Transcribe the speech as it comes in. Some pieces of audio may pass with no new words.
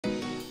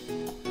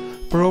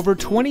For over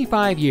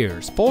 25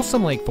 years,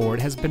 Folsom Lake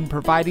Ford has been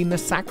providing the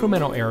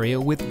Sacramento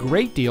area with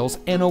great deals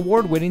and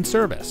award-winning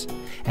service.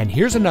 And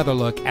here's another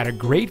look at a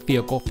great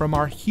vehicle from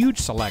our huge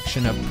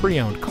selection of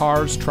pre-owned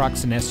cars,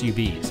 trucks, and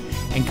SUVs,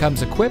 and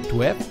comes equipped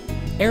with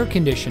air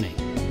conditioning,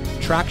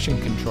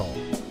 traction control,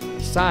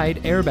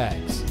 side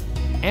airbags,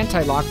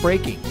 anti-lock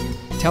braking,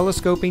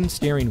 telescoping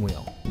steering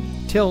wheel,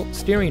 tilt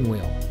steering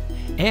wheel,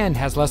 and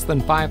has less than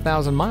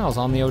 5,000 miles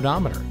on the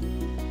odometer.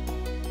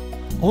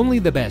 Only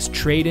the best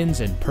trade-ins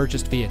and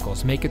purchased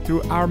vehicles make it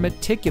through our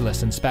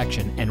meticulous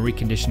inspection and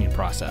reconditioning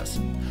process.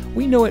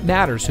 We know it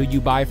matters who you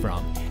buy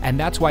from, and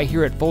that's why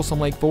here at Folsom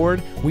Lake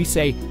Ford, we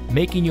say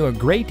making you a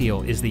great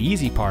deal is the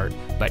easy part,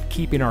 but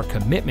keeping our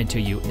commitment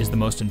to you is the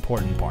most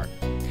important part.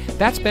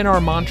 That's been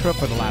our mantra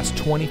for the last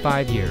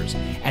 25 years,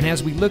 and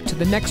as we look to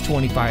the next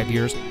 25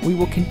 years, we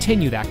will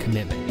continue that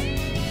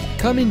commitment.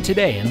 Come in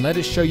today and let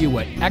us show you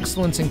what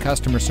excellence in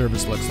customer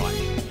service looks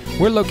like.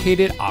 We're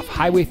located off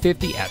Highway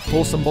 50 at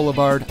Folsom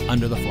Boulevard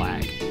under the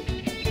flag.